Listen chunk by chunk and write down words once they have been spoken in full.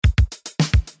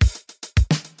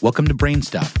Welcome to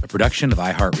BrainStuff, a production of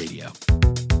iHeartRadio.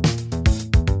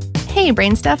 Hey,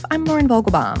 BrainStuff, I'm Lauren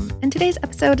Vogelbaum, and today's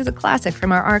episode is a classic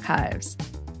from our archives.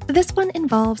 This one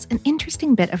involves an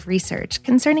interesting bit of research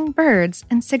concerning birds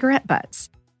and cigarette butts.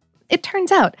 It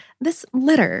turns out this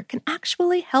litter can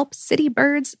actually help city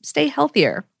birds stay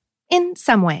healthier. In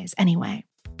some ways, anyway.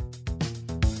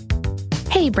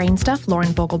 Hey, BrainStuff, Lauren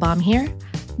Vogelbaum here.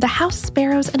 The house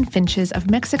sparrows and finches of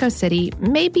Mexico City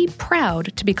may be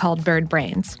proud to be called bird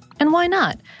brains. And why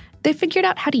not? They figured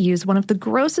out how to use one of the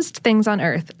grossest things on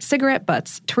Earth, cigarette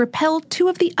butts, to repel two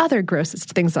of the other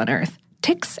grossest things on Earth,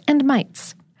 ticks and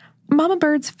mites. Mama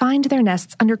birds find their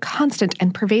nests under constant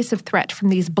and pervasive threat from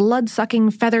these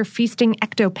blood-sucking, feather-feasting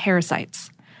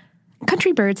ectoparasites.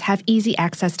 Country birds have easy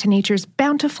access to nature's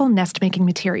bountiful nest-making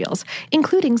materials,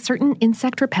 including certain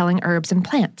insect-repelling herbs and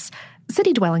plants.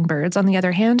 City-dwelling birds, on the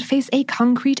other hand, face a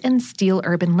concrete and steel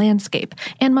urban landscape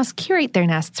and must curate their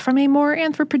nests from a more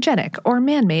anthropogenic or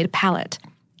man-made palate.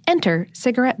 Enter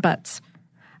cigarette butts.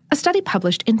 A study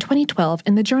published in 2012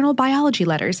 in the journal Biology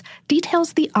Letters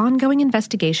details the ongoing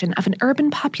investigation of an urban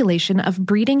population of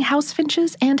breeding house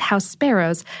finches and house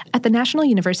sparrows at the National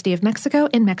University of Mexico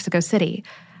in Mexico City.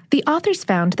 The authors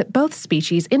found that both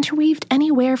species interweaved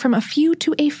anywhere from a few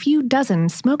to a few dozen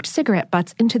smoked cigarette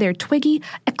butts into their twiggy,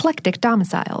 eclectic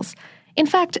domiciles. In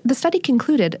fact, the study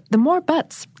concluded the more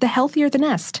butts, the healthier the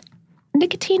nest.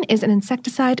 Nicotine is an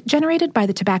insecticide generated by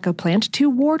the tobacco plant to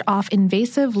ward off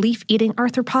invasive leaf-eating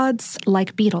arthropods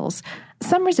like beetles.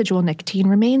 Some residual nicotine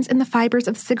remains in the fibers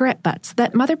of cigarette butts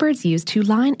that mother birds use to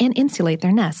line and insulate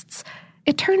their nests.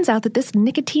 It turns out that this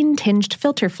nicotine-tinged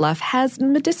filter fluff has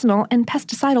medicinal and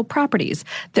pesticidal properties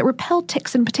that repel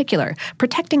ticks in particular,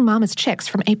 protecting mama's chicks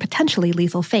from a potentially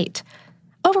lethal fate.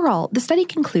 Overall, the study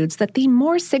concludes that the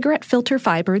more cigarette filter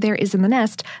fiber there is in the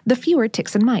nest, the fewer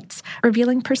ticks and mites,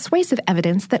 revealing persuasive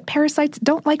evidence that parasites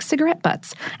don't like cigarette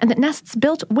butts, and that nests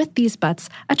built with these butts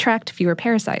attract fewer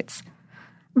parasites.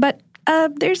 But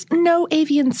there's no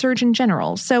avian surgeon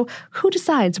general, so who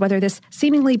decides whether this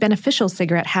seemingly beneficial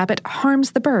cigarette habit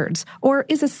harms the birds, or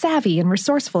is a savvy and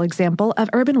resourceful example of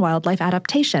urban wildlife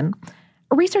adaptation?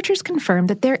 Researchers confirm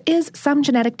that there is some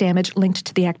genetic damage linked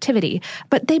to the activity,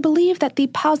 but they believe that the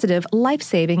positive,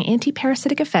 life-saving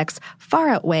anti-parasitic effects far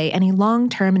outweigh any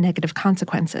long-term negative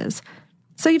consequences.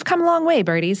 So you've come a long way,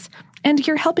 birdies, and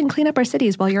you're helping clean up our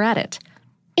cities while you're at it.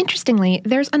 Interestingly,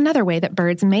 there's another way that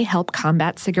birds may help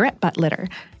combat cigarette butt litter.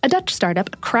 A Dutch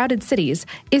startup, Crowded Cities,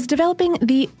 is developing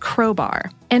the Crowbar,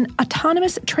 an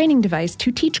autonomous training device to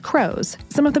teach crows,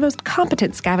 some of the most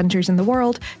competent scavengers in the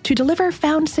world, to deliver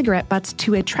found cigarette butts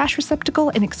to a trash receptacle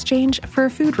in exchange for a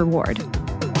food reward.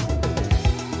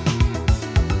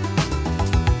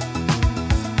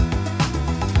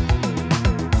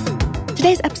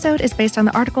 Today's episode is based on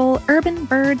the article Urban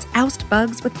Birds Oust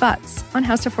Bugs with Butts on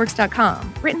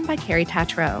HowStuffWorks.com, written by Carrie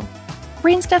Tatro.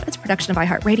 BrainStuff is a production of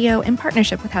iHeartRadio in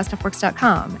partnership with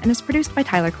HowStuffWorks.com and is produced by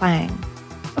Tyler Klang.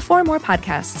 For more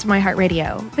podcasts from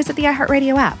iHeartRadio, visit the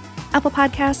iHeartRadio app, Apple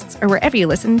Podcasts, or wherever you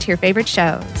listen to your favorite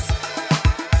shows.